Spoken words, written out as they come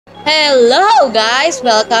Hello guys,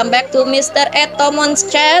 welcome back to Mr. Etomon's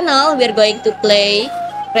channel. We're going to play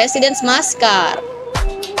Residence Mascare.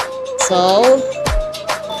 So,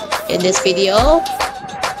 in this video,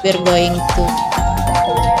 we're going to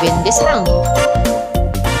win this round.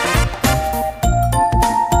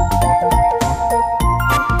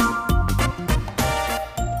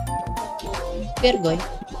 We're going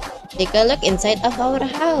to take a look inside of our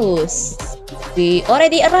house. We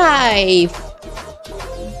already arrived.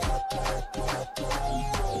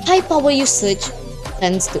 High power usage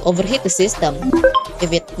tends to overheat the system.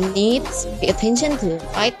 If it needs, pay attention to the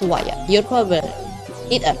right wire. Your power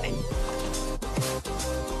need a fan.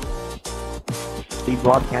 The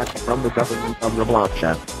broadcast from the government of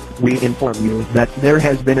REUPLOAD. We inform you that there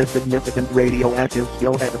has been a significant radioactive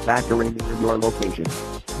spill at a factory near your location.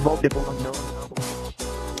 Multiple unknown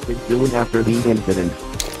soon after the incident.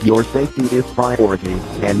 Your safety is priority,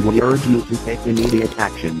 and we urge you to take immediate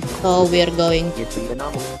action. So we're going.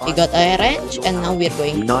 We got a wrench, and now we're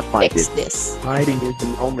going to fix this. Hiding is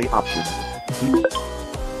the only option.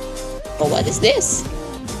 Oh, what is this?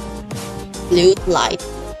 Blue light.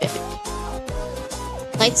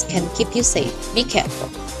 Lights can keep you safe. Be careful.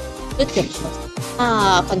 Good control.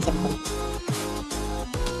 Confirm.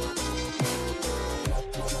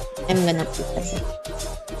 I'm gonna put this.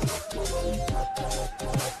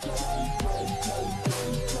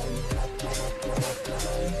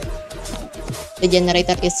 The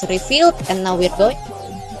generator is refilled, and now we're going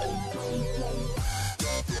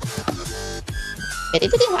get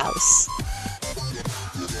into the house.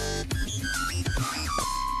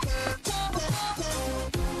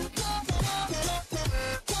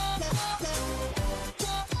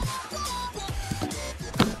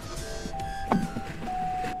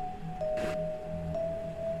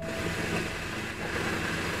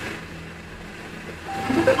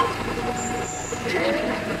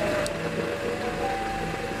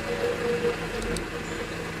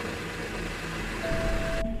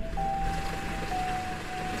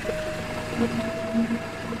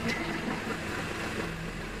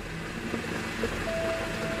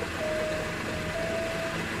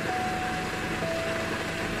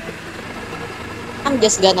 I'm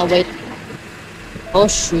just gonna wait. Oh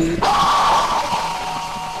shoot.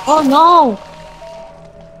 Oh no!